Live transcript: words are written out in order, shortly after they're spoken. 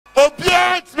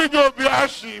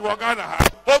Yashi Wagana.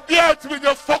 Obia to be the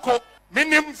FOKO.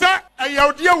 Minimza, a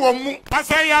Yaudia Womu,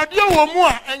 as a Yaudia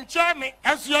Womu, and Charming,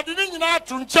 as you are doing out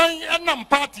to Chang and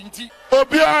Nampati.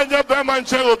 Obia and Yabaman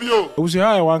Chelobio.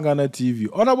 GhanaWeb TV.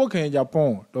 Honorable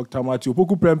Agyapong, Dr. Matthew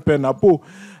Poku Prempe Napo,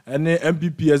 and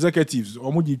MPP executives,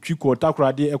 Omudi Chiko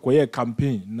Takoradi Ekoye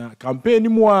campaign. Na campaign ni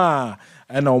moi,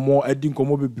 and no more Edin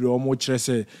Komobi or more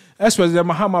Chese. As was the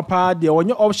Mahama party on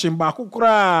your option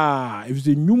Bakukra. If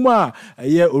the Numa, a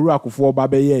year Akufo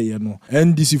Babaye, you know.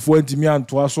 NDC for Intimian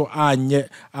to also Anye,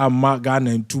 and Magan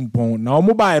and Tumpon. Now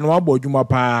mobile and Wabo Juma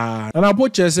Pa. And I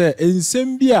put Chese in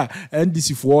Sembia,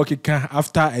 NDC for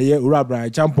after a year Urabra,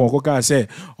 Champon Coca say,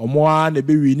 or more the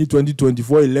baby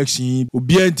 2024 election,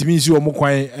 Ubien Timisi or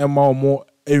Mokwai, and more.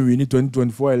 We need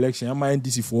 2024 election. I'm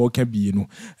NDC for can be, you know.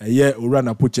 A year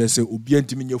Urana Pochese, Ubien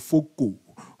Timinia FOKO,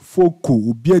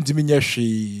 Ubien Timinia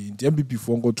She, the MPP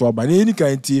for go to about any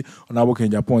kind on our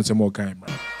Agyapong some more kind.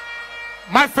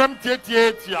 My friend,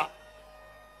 38 years.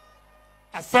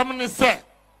 As someone said,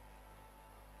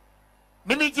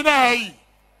 Mimijina,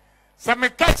 some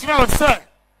catch now, sir.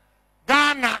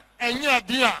 Ghana, and your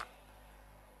dear.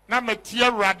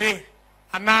 Namatia Rade,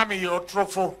 and Nami your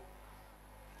trophy.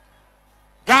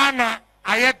 Ghana,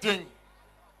 Ayating.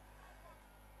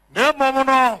 Ne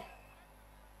momono.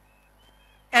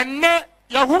 And ne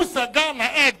Yahusa Ghana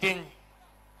Edding.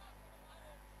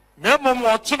 Ne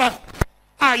momochina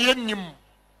Ayenim.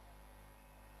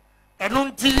 And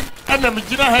unti and the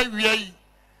Mijina Highway.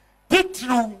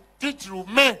 Titru,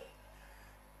 me.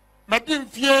 Madin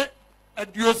Fie, a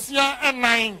Diosia and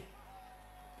 9.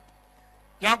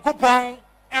 Yankopong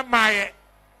and my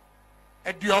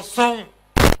a Dioson.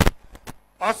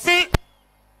 Or see,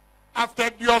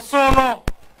 after your son,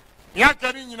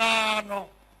 Yakarina, no,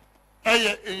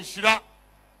 in Shira,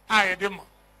 I am.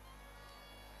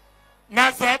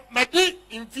 Nasa, Madi,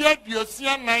 in fear, your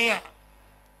Sia Naya.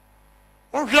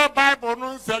 Oh, your Bible,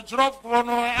 no, such rough one,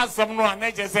 as some no, and I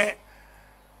just say,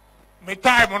 me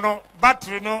time, no,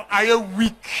 battery, no, I am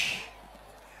weak.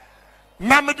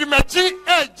 Namadi Machi,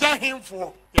 Jahim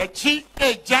for, Yachi,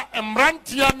 Ja, and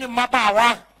Rantia,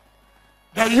 Mabawa.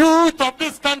 The youth of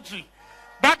this country.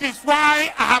 That is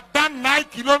why I have done 9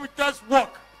 kilometers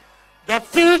walk. The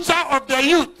future of the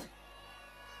youth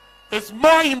is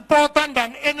more important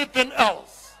than anything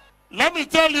else. Let me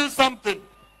tell you something.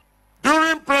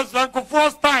 During President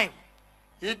Akufo's time,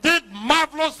 he did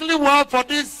marvelously well for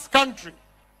this country.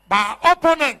 But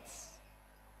opponents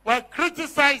were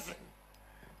criticizing,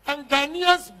 and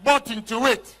Ghanaians bought into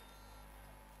it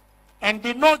and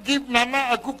did not give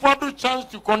Nana Akufo Addo chance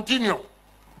to continue.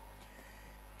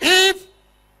 If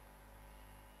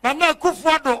Nana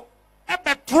Akufo Addo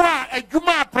ever try a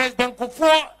Juma President Akufo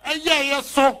a year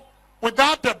so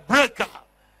without a breaker,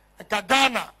 a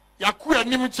Ghana, Yakuya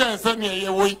Nimu chance any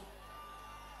way.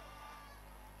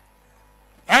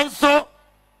 And so,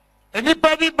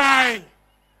 anybody by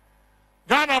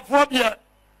Ghana phobia,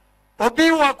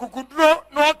 Obiwa Kukudro,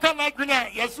 no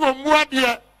Canaguna, Yasu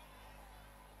Muadia,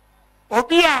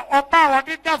 Obia, Opa,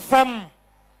 did that from.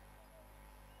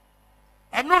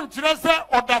 And no interest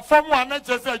or the form one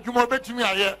just said you bet me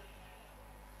here.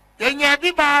 Then you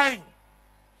be by.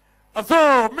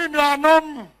 So, me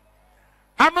no,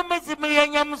 I'm a messy me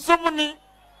and I'm so many.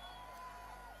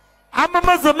 I'm a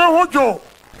messy me hojo.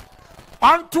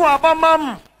 And to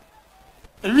Abamam.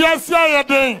 We are saying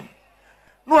again.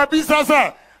 No,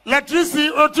 Abisa, electricity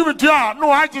ultimate,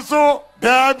 no, I just saw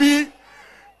Derby.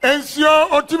 Ensure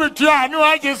ultimate, no,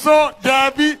 I just saw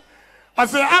Derby. I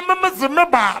say, I'm a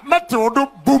Mazamaba,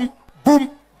 Metodo, boom,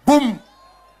 boom, boom.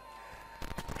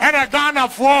 And a Ghana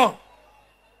for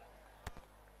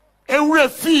a will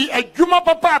see a Juma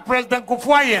Papa President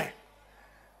Kofoye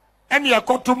and your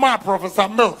Kotuma Professor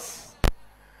Mills.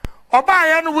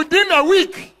 Obayan within a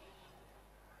week,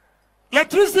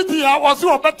 electricity was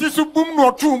so batisu boom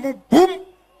no two boom.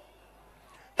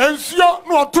 Ensure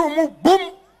no two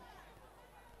boom.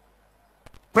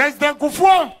 President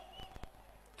Kofoye.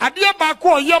 Adia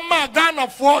bako yama Ghana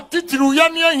for titiru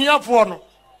yanya here for no.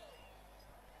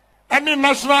 Any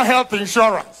national health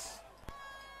insurance.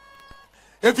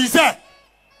 If he said,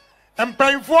 and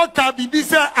paying for Kabibi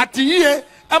say at the year,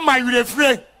 am I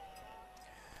refrain?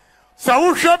 So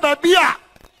who babia?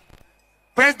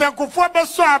 President Akufo Addo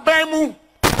so abemu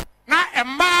na a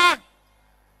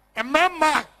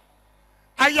member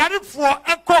I yari for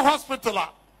Echo Hospital.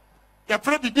 The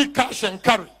Freddy big cash and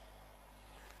carry.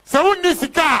 So when this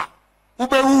car,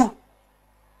 Ubewu,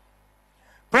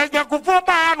 President Akufo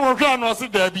Addo was here and was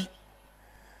there.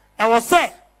 I was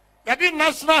say that the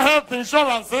national health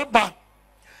insurance, but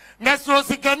National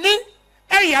Sikani,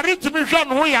 yari to be shown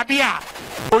who yadia.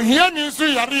 O here news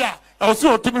yaria,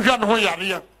 also to me no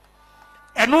yare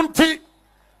eno nti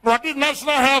no the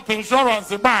national health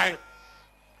insurance buy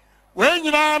we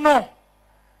nyina no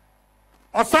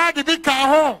osade bi ka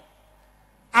ho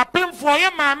apemfo ye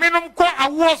maame nom ko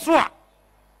awo so a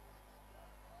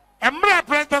emra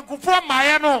president Akufo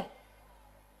maaye no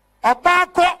oba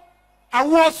ko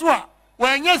awo so a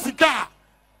wanya sika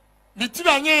ni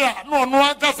tiranye ya no no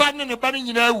ankasa ne ba ne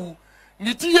nyina awu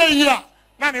ni tiye yi a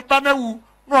na ne ba na wu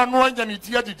no no anya ni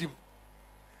tiye didim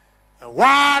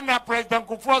na president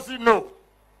Akufo si no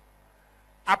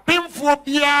apemfo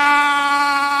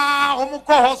bia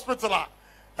omuko hospital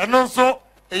eno so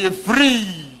e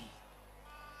free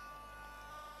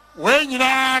we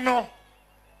nyina no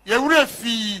ye wure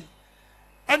fi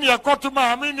ene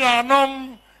yakotuma amini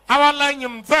anom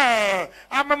awalanyim ze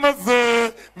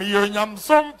amamaze mi yonyam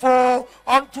somfo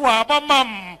onto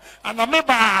abamam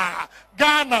anameba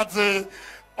Ghana ze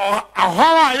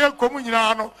ahawa ye komu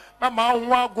nyina no na ma ho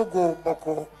agogo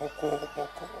boko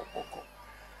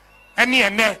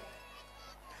ene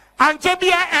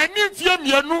Anjabia eni fie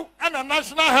mienu and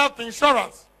national health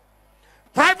insurance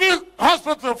private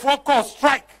hospital FOKO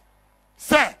strike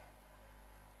say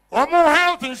omo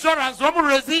health insurance omo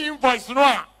raise invoice no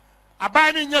a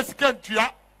abani nya sika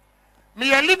ntua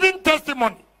me a living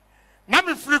testimony na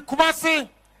me free kumasi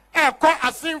e ko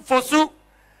asin fosu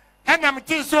and me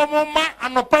tin so omo ma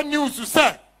anopa news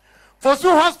say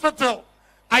fosu hospital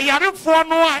ayarefo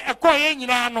no a e ko ye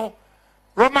nyina no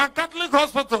Roman Catholic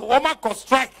Hospital omo ko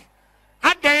strike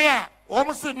adaya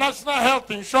omo say national health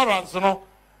insurance no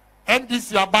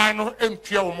NDC aban no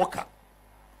entua omo ka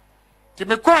ti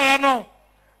me ko ya no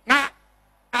na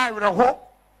awreho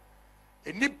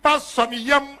enipa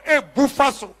soniyam e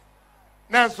bufaso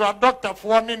na so doctor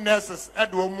for ni nurses e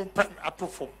do omu pen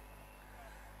atofo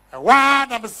e wa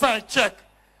na me say check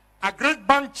a great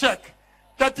bank check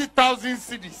 30,000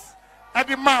 cedis at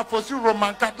the man for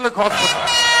Roman Catholic Hospital.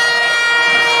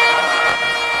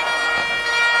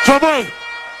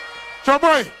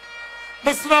 Choboy,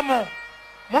 Mesramo,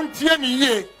 Montiani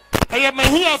ye, I am a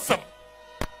hearsome.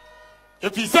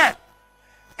 If he said,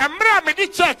 Emra me di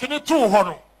check in a true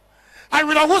honor. I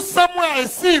will have somewhere I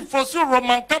see for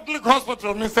Roman Catholic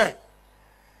Hospital, me say.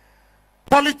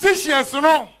 Politicians, you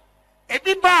know, a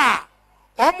biba,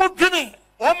 omo guinea,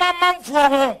 oma man for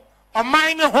home, or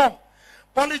mine home.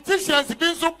 Politicians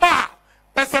been so bad,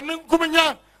 Pesamin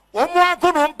Guminya, omo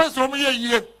akon home person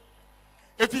ye.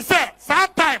 If he said,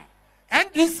 sad time,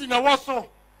 NDC na waso,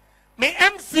 me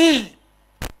MC,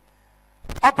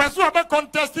 a person about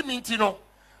contesting me, you know,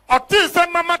 or till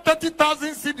send mama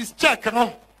 30,000 cedis check,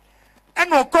 no,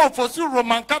 and will call for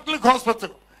Roman Catholic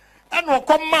Hospital, and will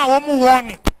come my home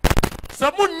warning.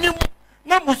 Someone knew,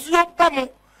 na musio pamu,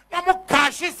 na mo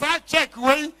cash is a check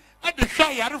way at the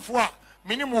shy yarifwa,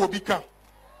 minimum will become.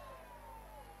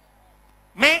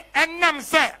 Me and nam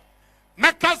say.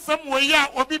 Meka somewhere ya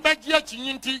obi bagia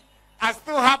chinyinti I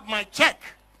still have my check.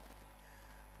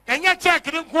 Kenya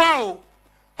check ni kwa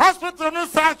hospital no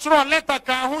sachro letter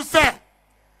ka hu say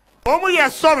omu ye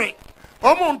sorry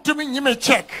omu ntumi nyime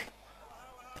check.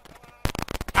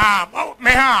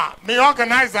 Me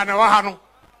organizer na wa ha no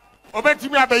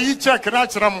obetimi abayi check na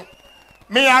kire mo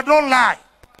me I don't lie.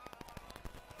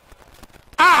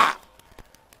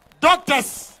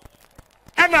 Doctors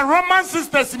and the Roman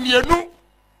sisters mienu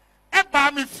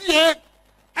eba me fie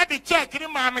e de check ni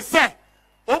ma me say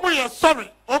omu ye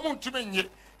sorry omu ntumi nye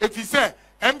if he say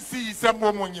MC say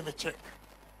omu nye me check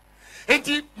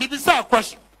enti me be say a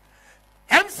question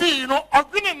MC you know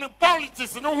ogwini ni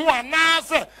politics no ho ana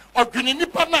say ogwini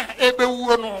nipa na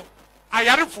ebewuo no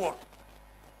ayarefo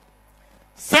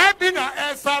say bi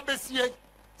na esa besie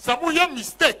some ye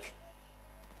mistake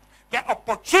the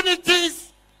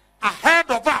opportunities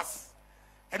ahead of us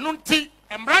enunti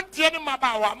Emrantie ni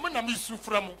mabawa muna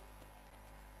misufra mu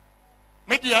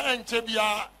media enche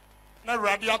bia na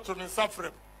radio to ni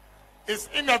safrem is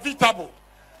inevitable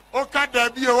oka da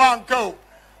bi e wa nka o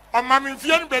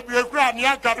omamfie ni bebi ekura ni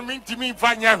aka mi ntimi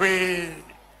mfanya hwe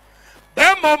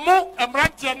be momu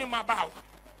emrantie ni mabawa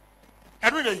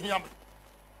enu na hiam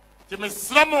ti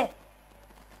mesramo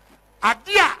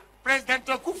adia president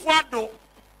Akufo Addo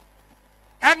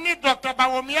eni Dr.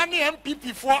 Bawumia ni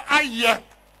MPP for aye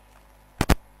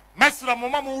Mesra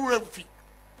mama mu refi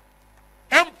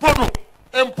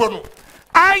empono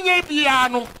anye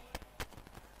biano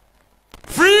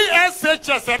free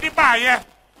SHS edi baye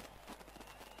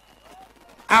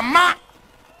ama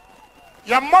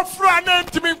ya mofra na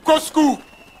ntimi ko school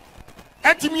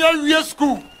etimi awie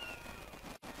school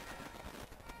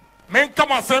men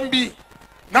kama sembi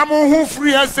na mu hu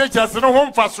free SHS no ho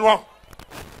mfaso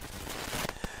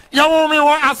Yawome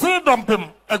wa ase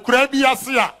dompem akura bi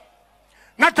ase a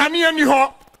na kane ni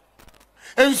ho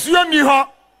ensuo ni ho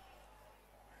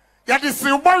ya de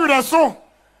se bo were so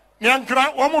ne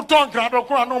ankra wo mo ton kra do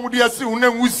ko na mo de ase una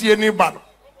nwusie ni ba no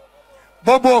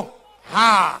bobo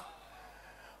ha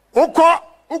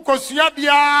uko sua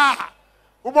bia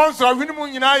wo bon so ahwini mu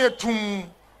nyina ye tum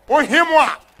o hemu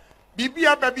a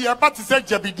bibia ba bia ba te se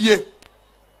jabidie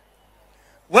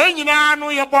we nyina no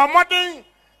ye bo modern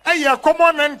a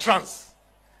common entrance.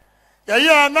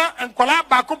 Ya na enkola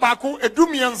baku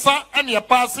edumiensa ene ye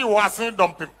pass wo asen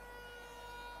dumping.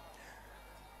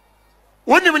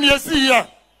 Woni me yesi ya.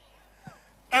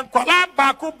 Enkola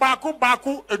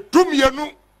baku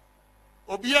edumienu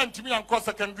obi antimi anko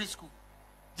secondary school.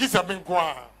 Jisa benko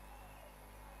a.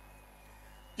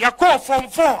 Ya call form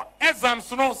 4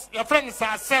 exams no your friends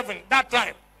are 7 that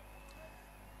time.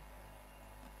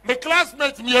 My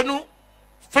classmates mienu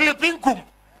Philippine kum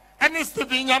and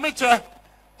Stephen Yamicha,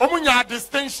 Omunya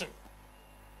distinction.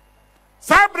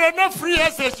 Sabre no free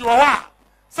essays you are.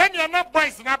 Send your not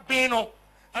boys not being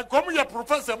and come your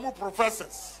professor, more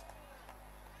professors.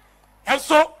 And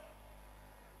so,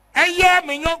 a year,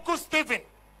 my uncle Stephen,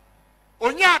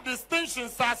 Onya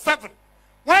distinctions are 7.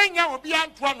 When you will be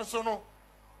Antoine Sono,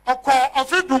 or call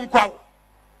of a Dunquao.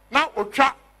 Now,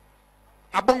 Ocha,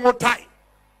 Abongo tie.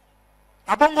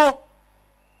 Abongo,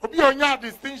 Obi Onya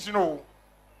distinction. Oh.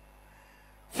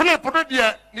 Philip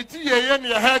Rodia, Nitiye, and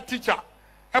your head teacher,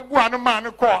 a one man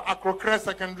called Accra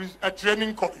Secondary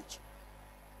Training College.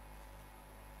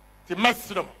 The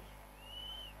Messidom.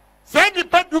 Say the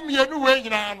bedroom you know where you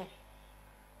are.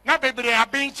 Now, baby, they are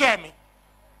being chairman.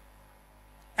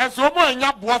 And so more in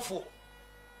your Obofour.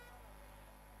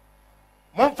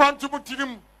 Monfan to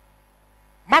Mutilim,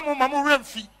 Mamu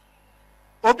Remfi,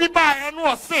 Obiba and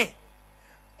was say,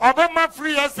 Obama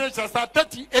free SHS are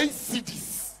 38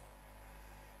 cities.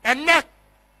 And now,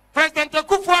 President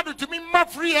Akufo Addo to me, my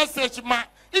free SH, ma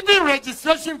even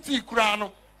registration fee,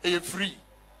 Kurano, a free.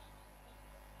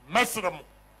 Messeramo.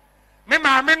 Me,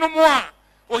 my men no more,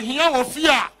 or here or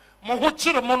fear,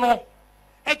 Mohochir Mono,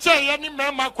 a chair any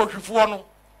man, my Kofifuano.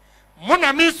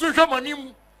 Mona Misu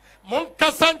Jomanim,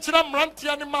 Monka Sanchira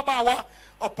Mrantiani Mabawa,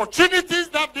 opportunities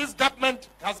that this government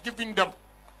has given them.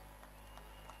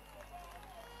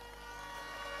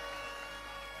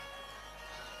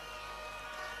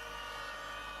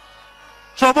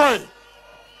 Choboy,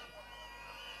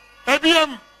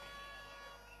 ABM,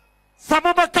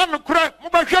 Samaba Kanukura,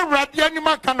 Mubasha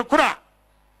Radianima Kanukura,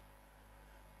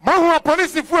 Mahua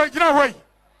police for a Jinaway,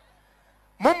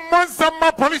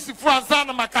 Mumma police for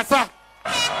Azana Makasa.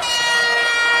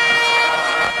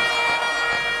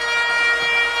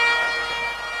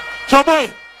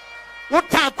 Choboy, what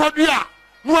Takoradi,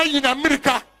 no in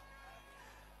America?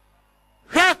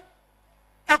 Here,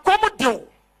 a commodore.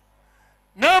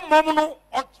 Na momuno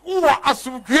uwa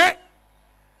asumdwe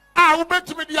a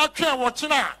ubetumi di atwe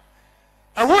wochina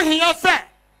e wo hia se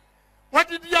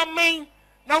wadi di amen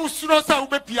na usuro se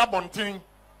ubepi abontin.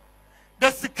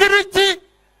 The security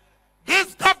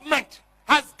this government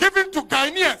has given to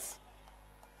Ghanaians,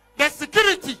 the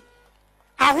security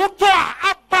ahoto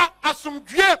aba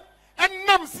asumdwe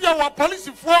enam se wa police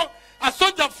for a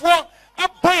soldier for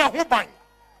aboya hoban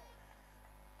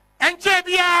enche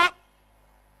bia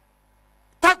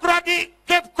Takoradi,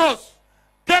 Cape Coast,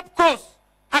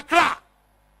 Accra.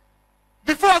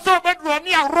 Before so bedroom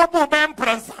near Robo Ben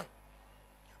Pransa.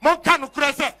 Monkanu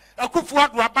Cresse, Akufo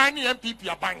Addo Abani MPP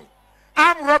Abani.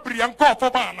 Arm robbery and call for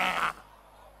mana.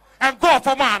 And go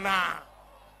for mana.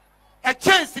 A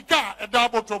chance car a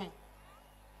double tom.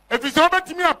 If it's over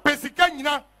to me a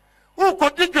pesicania, who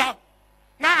could dig up?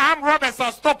 Now arm robbers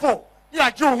are stopo. Yeah,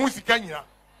 Joe Musicania.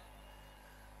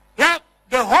 Yeah,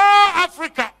 the whole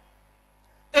Africa.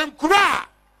 Nkura,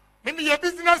 maybe a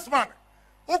businessman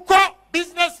who call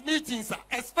business meetings,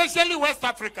 especially West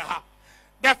Africa.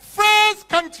 The first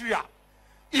country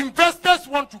investors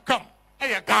want to come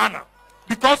is Ghana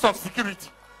because of security.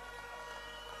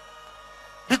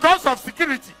 Because of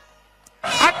security.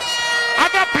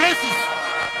 Other places,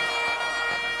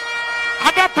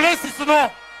 no.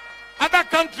 Other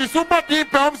countries, super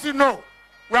deep, no.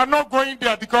 We are not going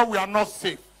there because we are not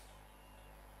safe.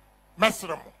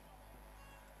 Mesramo.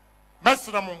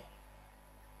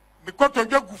 Because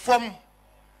of your form,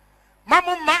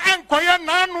 Mamma enquire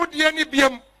none would be any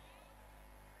BM,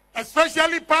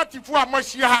 especially party for a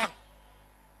Moshiha.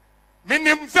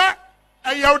 Minimza, a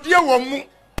Yaudia woman.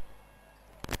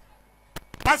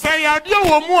 As a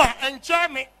Yaudia woman and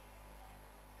charming,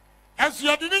 as you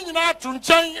are doing not to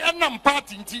change and I'm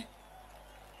parting tea.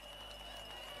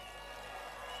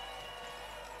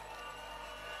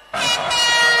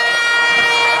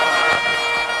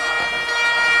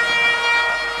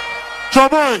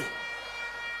 Choboy.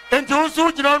 Into Usu,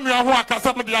 you know, we are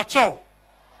Kasama de Acho.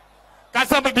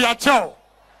 Kasama de Acho.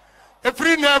 A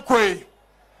free Nerque.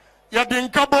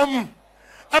 Yadin Kabum.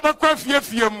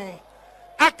 Abaquafium.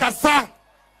 Akasa.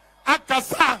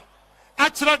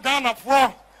 Actually, Ghana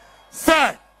for.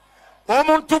 Sir.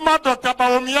 Wontumi Dr.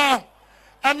 Baomia.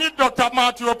 I need Dr.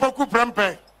 Matthew Poku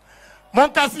Prempe.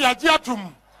 Monkasi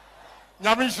Agyapong.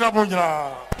 Nyamisha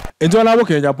Bunya. Enjoy na work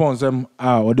in Japan sem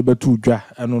o de betu dwa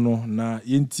eno no na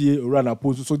yentie ora na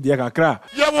post so de kakra.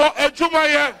 Ye wo adwuma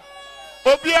ye.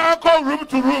 Obi akọ room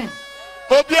to room.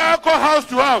 Obi akọ house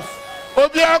to house.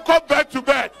 Obi akọ bed to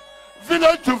bed.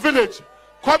 Village to village.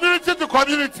 Community to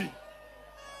community.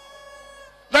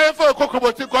 Na for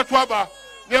kokoboti kotwaba.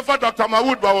 Na for Dr.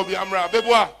 Mahmoud ba obi amra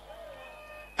beboa.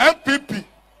 MPP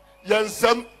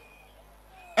yensem.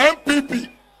 MPP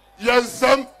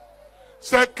yensem.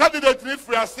 Say candidate ni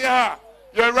free asia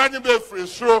you're running be free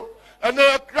show and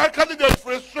the candidate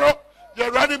free show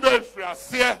you're running be free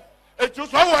asia it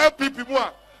just how MPP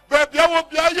mo but there will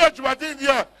be a adwumadin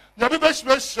here na be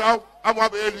show I'm a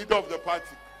leader of the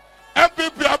party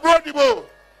MPP abroad mo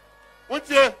what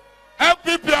you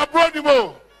MPP abroad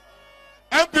mo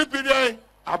MPP dey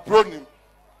abroad him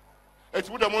it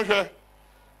would am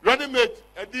running mate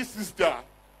and this sister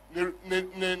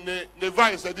ne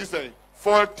vice this say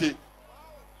 40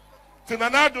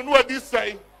 Tinanado no this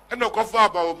say and no kofa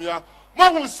Baomia.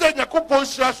 Mo who say Yakupon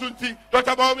Shasunti,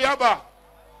 Dr. Baomia ba.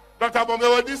 Dr.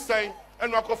 Baomia this say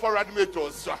and no kofa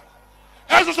radmetors.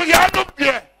 As so ya no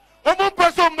beer. Omo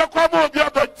person na kwamo obi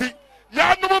abati.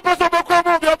 Ya no person na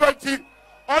kwamo obi abati.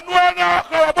 Onwa na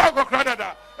ka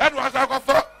Canada. And was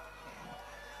akofa.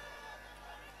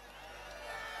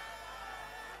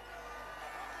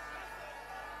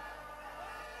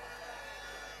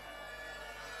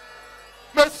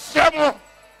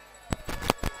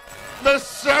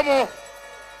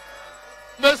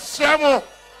 Mesemo.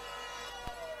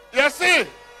 Yes, see.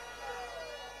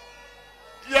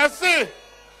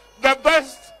 The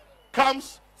best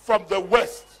comes from the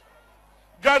West.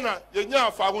 Ghana, you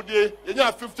know,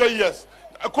 50 years.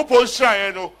 A couple of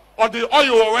shy, or the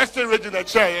oil Western region, a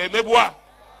chair, Mebua,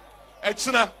 a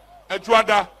China, a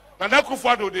Juada, and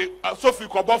Akufo Addo, the Sophie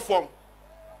Obofour.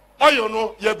 Oil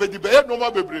no, ye be the bed no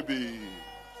more baby.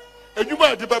 And you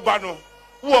might the Babano,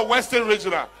 who are Western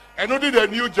regional, and only the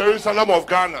New Jerusalem of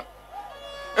Ghana.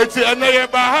 It's a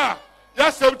Baha.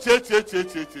 Yes, Baby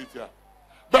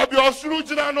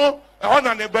Osuru, on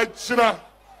an ebed China.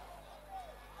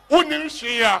 Unim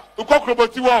Shia,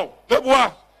 Ukokroboti Wow,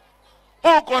 Lebua.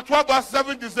 Oh, Kotwaba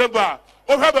 7 December.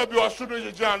 Oh, Baby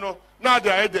Osuru Jano, now they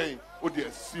are day. Oh, dear,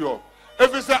 Sio.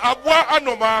 If it's a Abwa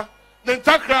Anoma, then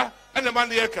Takra and the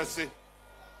man here can say.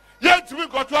 Yet we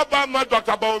got to about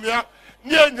Dr. Baomia,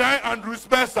 Yenya Andrew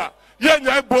Spencer,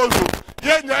 Yenya Bozo,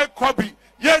 Yenya Kobi,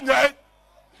 Yenya.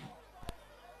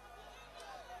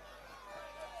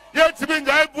 Yet to be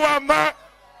Naibuama.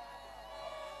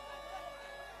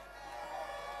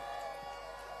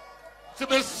 To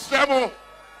the Samo,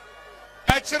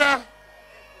 H0T,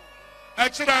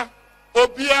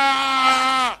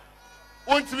 Obia,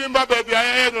 wontumi baby,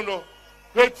 I don't know,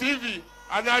 TV,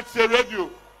 and that's the radio.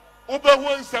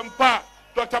 Oberwon Sempa,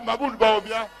 Dr. Mahmoud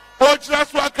Baomia,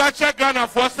 Ojras Wakacha Ghana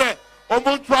for say,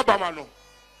 Omuntu Abamano.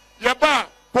 Yaba,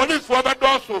 police for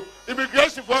Bedoso,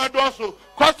 immigration for Bedoso,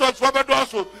 customs for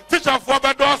Bedoso, teacher for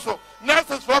Bedoso,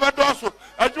 nurses for Bedoso,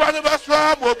 and you are never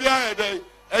swam Obia a day,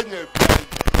 and you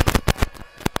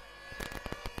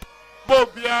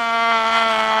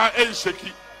Bobia and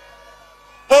Sheki.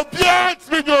 Obia,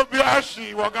 Obia,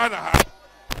 she, Wagana.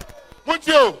 What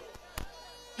you?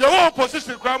 Your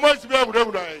opposition, Cramos,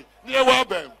 near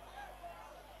Wabem.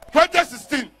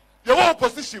 2016, your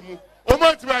opposition,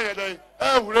 Omanti,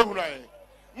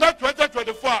 not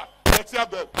 2024, that's your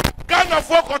bed. Ghana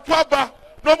FOKO Twaba,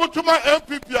 no Mutuma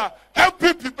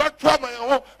MPP, back to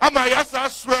my I'm a yes, I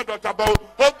swear that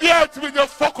about Obia to be your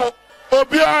FOKO,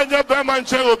 Obia and your Berman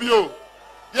Obio,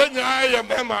 Yenya, I am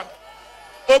Bema,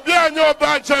 Obia and your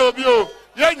bad Obio,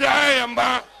 Yenya, I am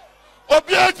Ba,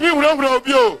 Obia to be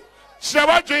Obio.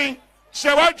 Shawadjin,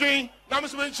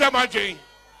 Namuswin Shamadjin.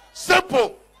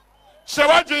 Simple.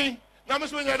 Shawadjin,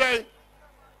 Namuswin Yade.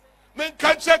 Men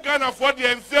can't check and afford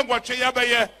the infirm what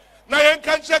Chayabaye. Now you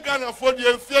can't check and afford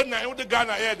the infirm now the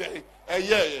Ghana Yade. A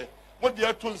year. What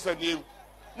the tools and you.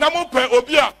 Namupe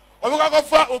Obia,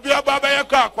 Ogafa Obia Babaya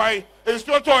Kakwai, a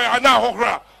store toy and now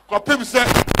Hokra. Copim said,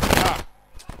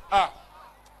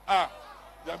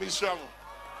 Yabisham.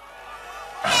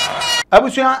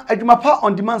 Abusua adwumapa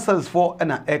on demand service for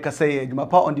na ekase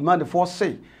adwumapa on demand for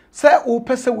say o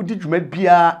pese wo di dwuma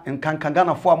bia nkankanga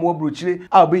na fo amwo abrochire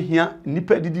a obehia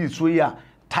nipa didi so ya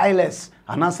tilers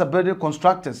anasa building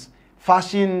constructors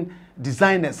fashion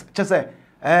designers chese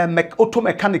auto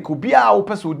mechanic bia wo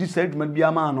pese odi sa adwuma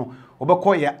bia ma no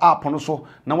obekọ ye app no so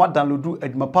na wa download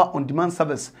adwumapa on demand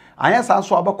service anya sa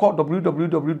so obekọ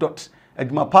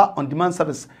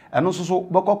www.adwumapa-on-demand-service eno so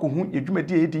obekọ ko hu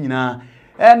adwumadi edi nyina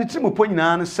ni trimopo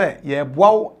nyina no se ye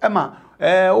boawo ema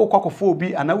wo kwakofo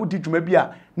obi ana wodi dwuma bi a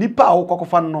nipa wo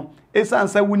kwakofa no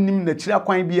esansa wonim na kira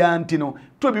kwan bia nti no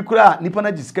to bi kura nipa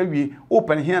na gisika wie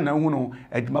open here na hu no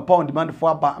adwumapa on demand fo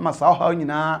aba ama sa ha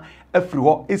nyina afiri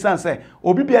ho esansa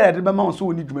obi bia ya de be ma wo so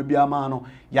woni dwuma bia ma no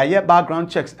ya ye background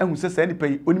checks ehun se sa nipa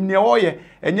yi onim ne wo ye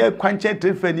enye kwanche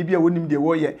trefa ni bia wonim de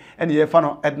wo ye ene ye fa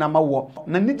no edna ma wo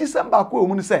na ni December ko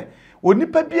omu no se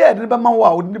onipa bia de be ma wo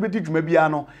a odi be di dwuma bia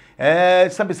no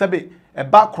sabe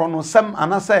background no sem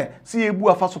anase si ebu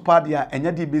afa so pa dia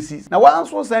enya de besi na wan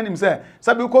so say nim say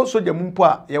sabe ko soja mumpo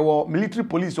a ye wo military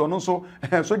police ono so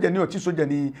soja ni ochi soja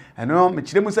ni eno me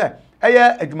kire mu say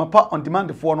eye adwumapa on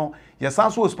demand for no ye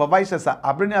san so supervisors a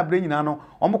abre nyina no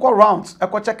omko rounds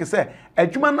check say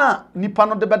adwuma na nipa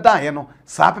no de bedan ye no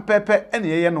sa pepepe ene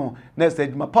ye no na say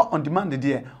adwumapa on demand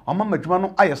de omama adwuma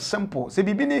no aye simple se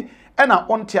bibi ni ena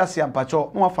onte ase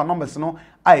ampacho no wafa numbers no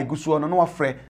aye gusuo no no wafre